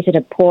 and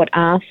visited Port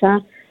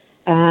Arthur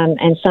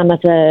and some of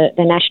the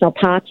national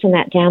parks and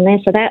that down there.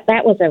 So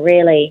that was a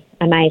really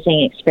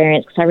amazing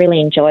experience because I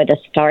really enjoyed the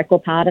historical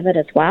part of it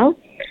as well.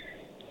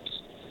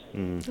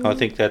 I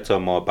think that's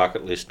on my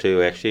bucket list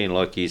too, actually. And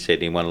like you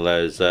said, in one of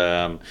those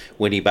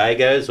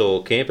Winnebagos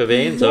or camper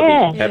vans,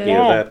 I'd be happy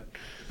with that.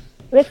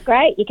 It's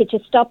great. You could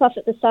just stop off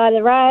at the side of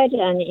the road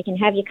and you can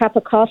have your cup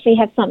of coffee,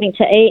 have something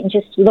to eat, and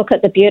just look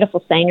at the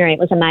beautiful scenery. It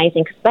was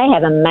amazing because they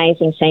have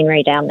amazing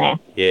scenery down there.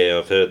 Yeah,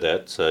 I've heard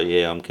that. So,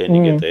 yeah, I'm keen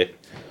to get there.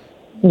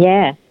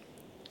 Yeah.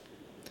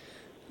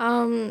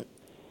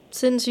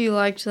 Since you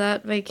liked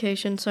that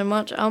vacation so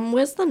much,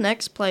 where's the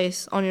next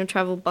place on your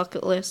travel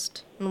bucket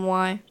list and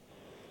why?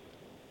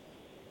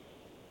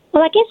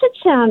 Well, I guess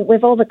it's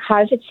with all the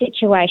COVID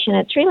situation,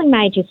 it's really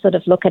made you sort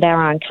of look at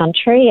our own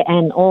country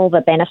and all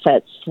the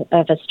benefits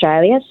of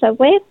Australia. So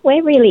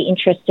we're really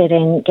interested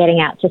in getting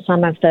out to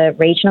some of the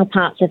regional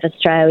parts of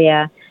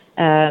Australia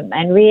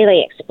and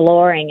really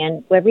exploring.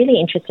 And we're really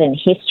interested in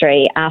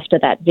history after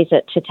that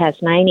visit to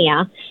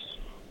Tasmania.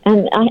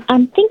 And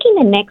I'm thinking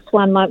the next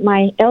one,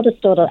 my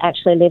eldest daughter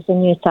actually lives in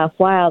New South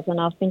Wales, and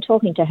I've been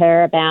talking to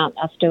her about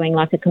us doing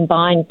like a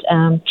combined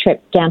trip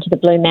down to the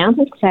Blue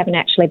Mountains, because I haven't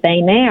actually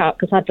been there,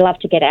 because I'd love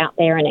to get out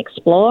there and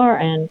explore,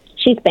 and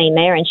she's been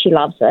there and she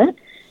loves it.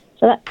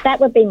 So that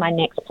would be my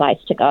next place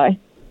to go.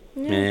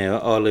 Yeah,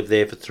 I lived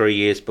there for 3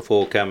 years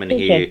before coming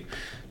here,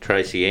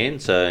 Tracey-Ann,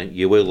 so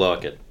you will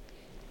like it.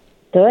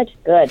 Good.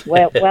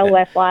 Well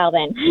worthwhile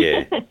then.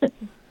 Yeah.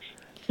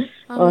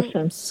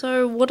 Awesome.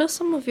 So what are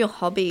some of your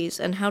hobbies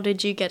and how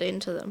did you get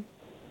into them?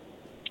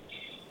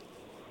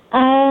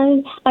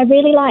 I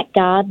really like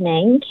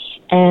gardening,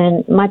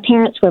 and my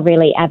parents were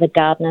really avid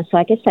gardeners, so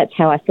I guess that's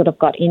how I sort of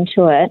got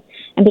into it.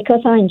 And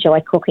because I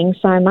enjoy cooking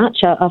so much,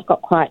 I've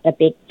got quite a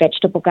big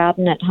vegetable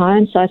garden at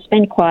home, so I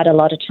spend quite a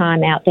lot of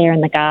time out there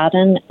in the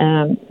garden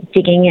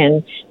digging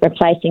and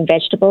replacing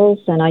vegetables,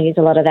 and I use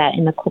a lot of that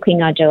in the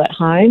cooking I do at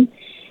home.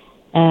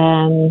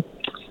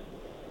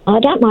 I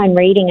don't mind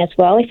reading as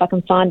well if I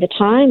can find the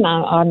time.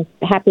 I'm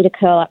happy to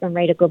curl up and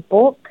read a good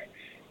book.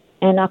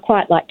 And I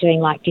quite like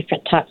doing like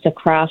different types of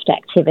craft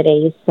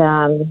activities.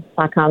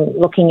 Like I'm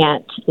looking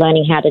at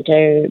learning how to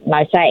do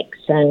mosaics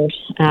and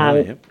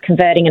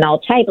converting an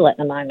old table at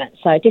the moment.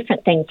 So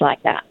different things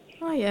like that.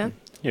 Oh, yeah.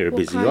 You're a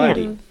busy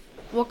lady.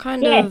 What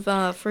kind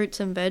of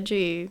fruits and veg are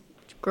you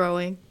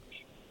growing?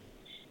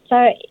 So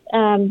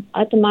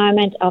at the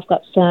moment I've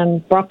got some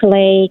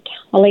broccoli,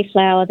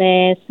 cauliflower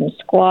there, some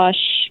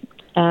squash.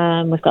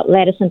 We've got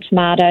lettuce and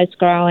tomatoes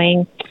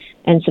growing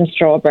and some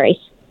strawberries.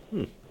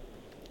 You're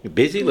a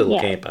busy little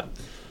camper.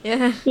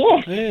 Yeah.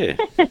 Yeah.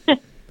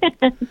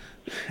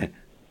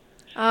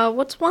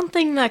 What's one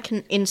thing that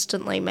can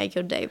instantly make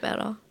your day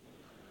better?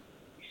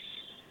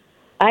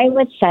 I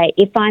would say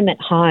if I'm at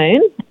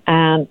home,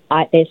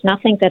 there's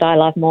nothing that I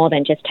love more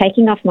than just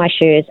taking off my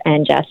shoes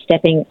and just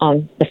stepping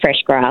on the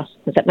fresh grass,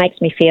 because it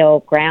makes me feel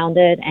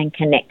grounded and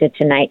connected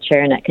to nature,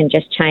 and it can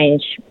just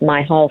change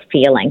my whole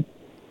feeling.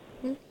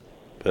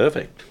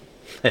 Perfect.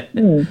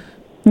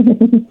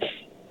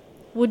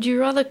 Would you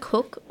rather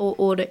cook or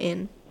order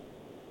in?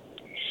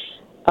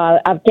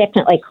 I've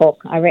definitely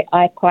cook.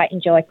 I quite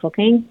enjoy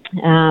cooking.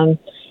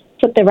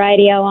 Put the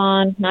radio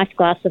on, nice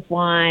glass of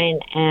wine,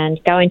 and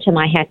go into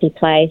my happy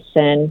place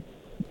and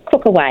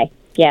cook away.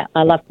 Yeah,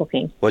 I love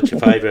cooking. What's your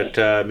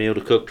favourite meal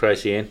to cook,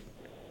 Tracey-Ann?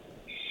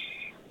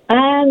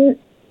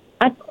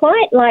 I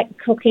quite like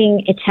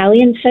cooking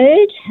Italian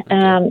food.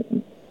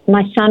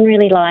 My son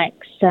really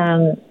likes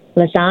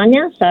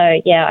lasagna,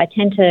 so yeah, I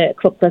tend to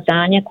cook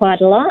lasagna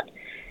quite a lot.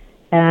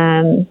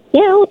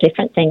 All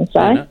different things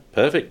though. No,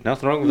 perfect,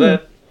 nothing wrong with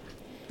that.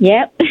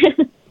 Yep.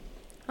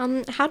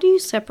 How do you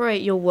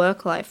separate your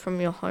work life from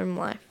your home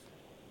life?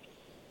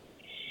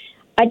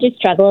 I just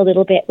struggle a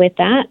little bit with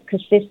that,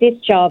 because this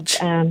job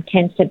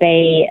tends to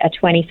be a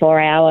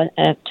 24-hour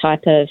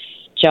type of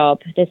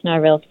job. There's no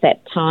real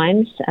set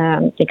times,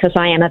 because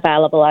I am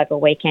available over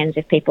weekends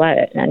if people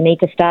need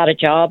to start a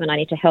job and I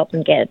need to help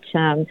them get...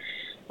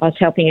 I was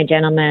helping a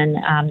gentleman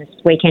this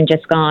weekend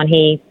just gone.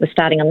 He was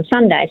starting on the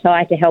Sunday, so I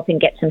had to help him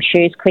get some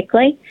shoes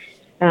quickly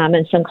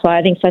and some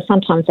clothing. So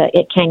sometimes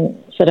it can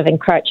sort of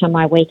encroach on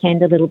my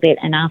weekend a little bit,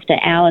 and after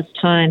hours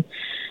time.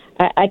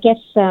 I guess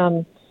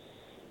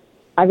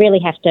I really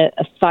have to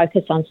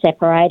focus on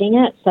separating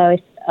it. So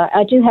if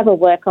I do have a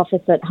work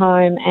office at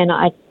home, and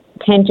I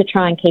tend to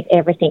try and keep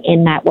everything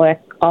in that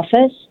work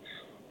office.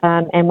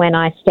 And when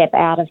I step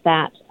out of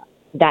that,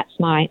 that's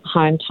my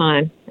home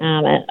time.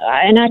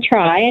 And I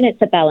try, and it's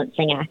a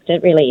balancing act.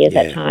 It really is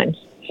at times.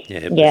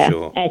 Yeah, for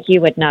sure. As you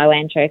would know,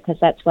 Andrew, because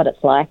that's what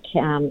it's like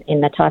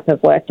in the type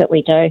of work that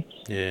we do.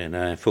 Yeah,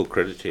 no, full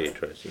credit to you,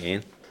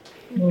 Tracey-Ann.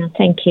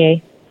 Thank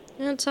you.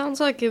 Yeah, it sounds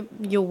like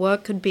your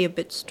work could be a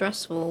bit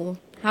stressful.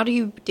 How do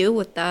you deal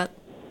with that?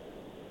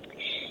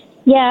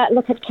 Yeah,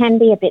 look, it can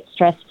be a bit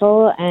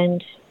stressful,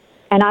 and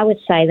I would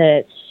say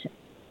that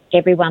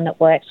everyone that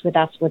works with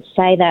us would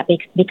say that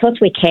because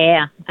we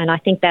care, and I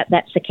think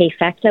that's the key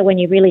factor. When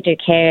you really do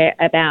care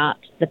about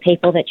the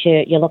people that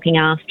you're looking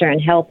after and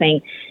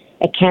helping,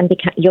 it can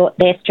become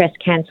their stress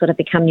can sort of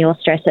become your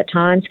stress at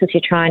times, because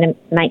you're trying to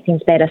make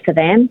things better for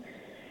them.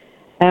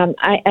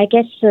 I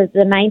guess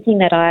the main thing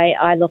that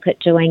I look at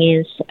doing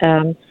is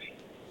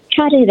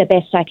try to do the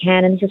best I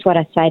can, and this is what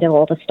I say to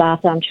all the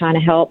staff that I'm trying to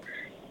help.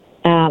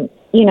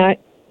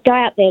 Go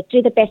out there,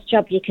 do the best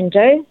job you can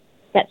do.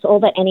 That's all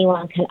that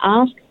anyone can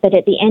ask. But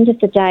at the end of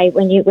the day,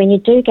 when you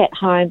do get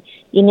home,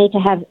 you need to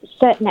have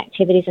certain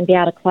activities and be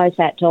able to close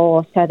that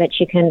door so that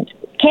you can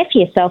care for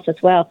yourself as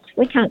well.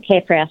 We can't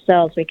care for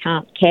ourselves. We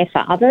can't care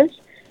for others.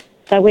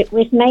 So with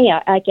me,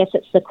 I guess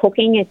it's the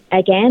cooking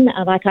again.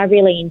 Like, I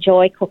really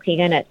enjoy cooking,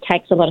 and it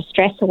takes a lot of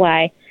stress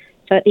away.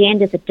 So at the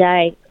end of the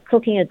day,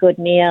 cooking a good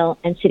meal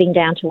and sitting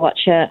down to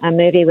watch a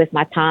movie with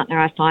my partner,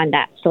 I find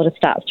that sort of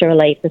starts to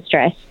relieve the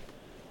stress.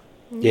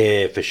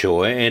 Yeah, for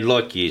sure. And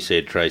like you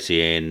said,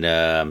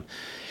 Tracey-Ann,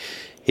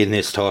 in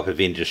this type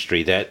of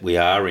industry that we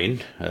are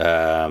in,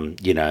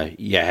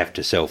 you have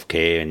to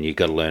self-care and you've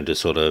got to learn to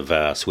sort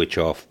of switch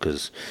off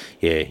because,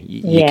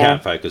 you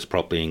can't focus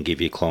properly and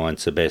give your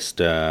clients the best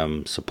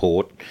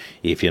support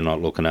if you're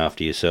not looking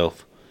after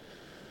yourself.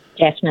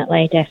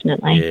 Definitely.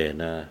 Yeah,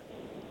 no.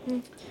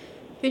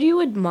 Who do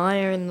you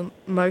admire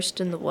most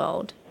in the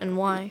world, and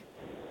why?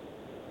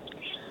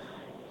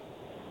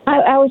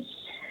 I was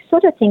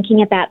sort of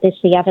thinking about this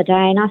the other day,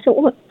 and I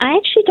thought, well, I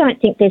actually don't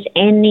think there's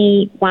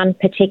any one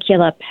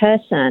particular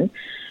person.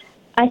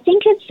 I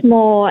think it's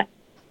more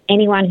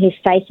anyone who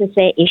faces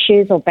their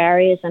issues or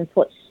barriers and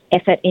puts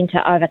effort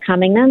into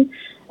overcoming them.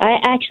 I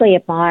actually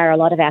admire a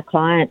lot of our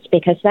clients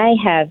because they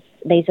have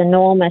these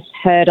enormous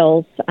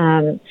hurdles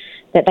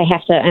that they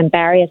have to, and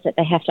barriers that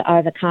they have to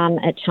overcome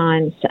at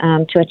times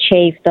to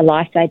achieve the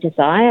life they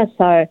desire.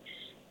 So,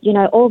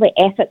 all the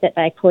effort that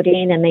they put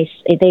in and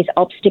these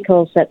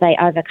obstacles that they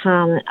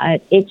overcome,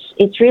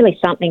 it's really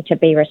something to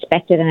be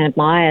respected and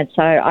admired.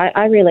 So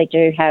I really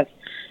do have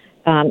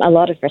a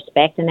lot of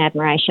respect and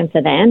admiration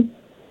for them.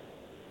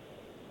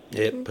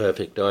 Yep,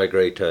 perfect. I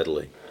agree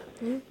totally.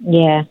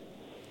 Yeah.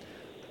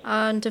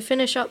 And to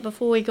finish up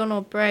before we go on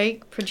our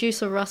break,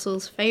 Producer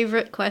Russell's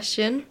favourite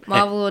question,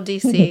 Marvel or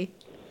DC?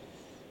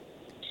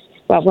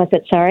 What was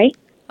it, sorry?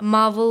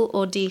 Marvel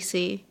or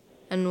DC,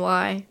 and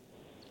why?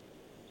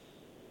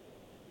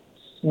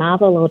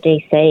 Marvel or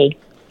DC?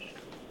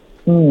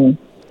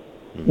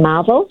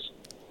 Marvel?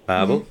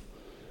 Marvel?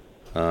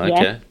 Oh,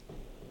 okay.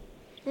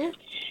 Yeah.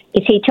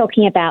 Is he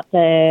talking about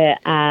the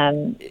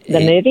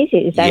movies?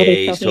 Is that what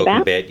he's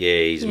talking about?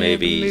 His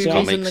movies,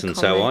 comics and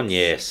so on.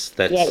 Yes,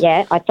 that's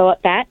I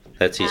thought that.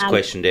 That's his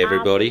question to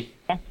everybody.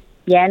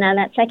 Yeah, no,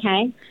 that's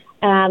okay.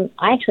 I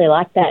actually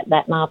like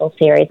that Marvel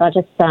series. I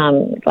just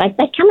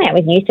they come out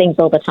with new things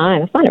all the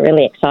time. I find it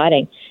really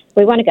exciting.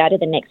 We want to go to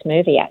the next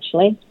movie,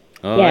 actually.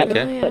 Oh,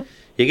 okay. Yeah.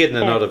 You're getting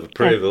a nod of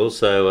approval,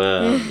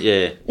 so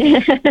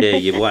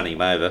you've won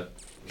him over.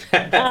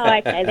 Oh,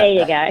 okay, there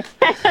you go.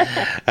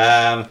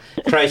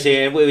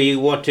 Tracey-Ann, we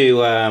want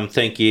to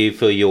thank you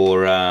for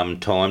your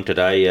time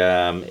today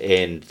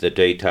and the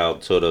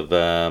detailed sort of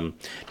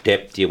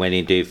depth you went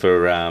into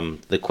for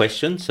the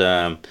questions.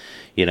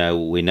 We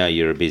know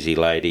you're a busy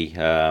lady.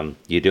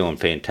 You're doing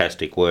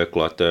fantastic work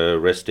like the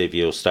rest of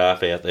your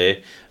staff out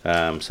there.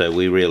 So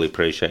we really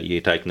appreciate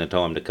you taking the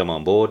time to come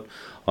on board.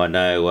 I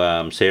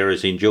know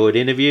Sarah's enjoyed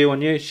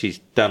interviewing you. She's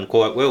done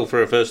quite well for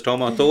her first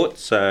time, I thought.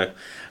 So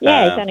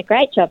yeah, you've done a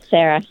great job,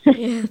 Sarah.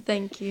 Yeah,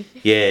 thank you.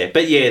 Yeah,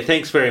 but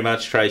thanks very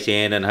much,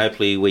 Tracey-Ann, and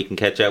hopefully we can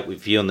catch up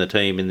with you and the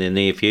team in the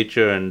near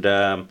future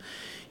and,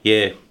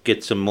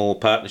 get some more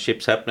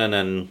partnerships happening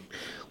and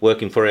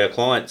working for our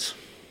clients.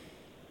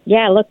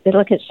 Yeah, look,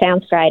 it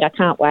sounds great. I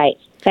can't wait.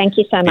 Thank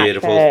you so much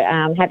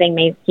for having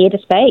me here to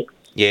speak.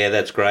 Yeah,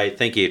 that's great.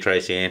 Thank you,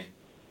 Tracey-Ann.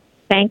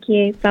 Thank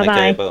you.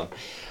 Bye-bye. Okay, bye.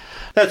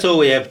 That's all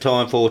we have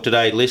time for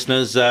today,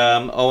 listeners. I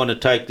want to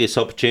take this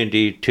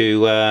opportunity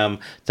to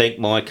thank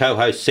my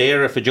co-host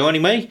Sarah for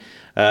joining me.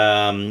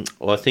 I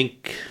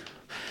think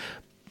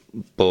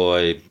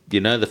by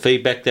the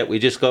feedback that we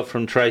just got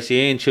from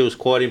Tracey-Ann, she was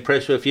quite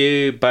impressed with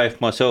you. Both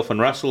myself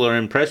and Russell are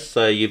impressed,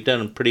 so you've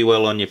done pretty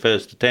well on your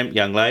first attempt,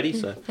 young lady.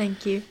 So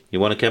thank you. You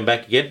want to come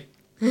back again?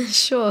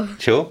 Sure.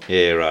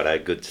 Yeah, righto,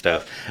 good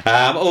stuff.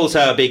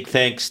 Also a big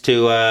thanks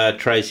to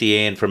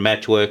Tracey-Ann from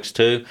Matchworks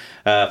too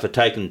for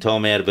taking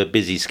time out of a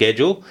busy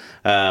schedule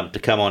to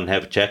come on and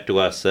have a chat to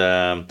us.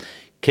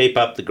 Keep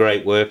up the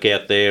great work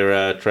out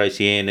there,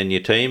 Tracey-Ann and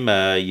your team.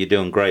 You're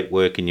doing great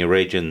work in your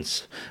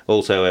regions.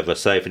 Also have a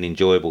safe and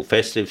enjoyable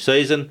festive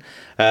season.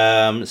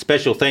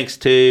 Special thanks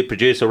to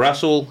producer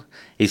Russell,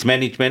 his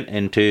management,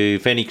 and to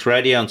Phoenix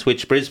Radio and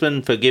Switch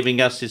Brisbane for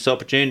giving us this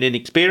opportunity and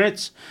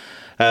experience.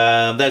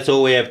 That's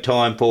all we have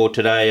time for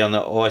today on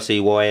the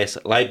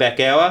ICYS Laidback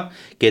Hour.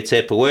 Get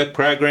set for work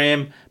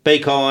program. Be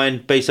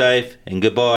kind, be safe, and goodbye.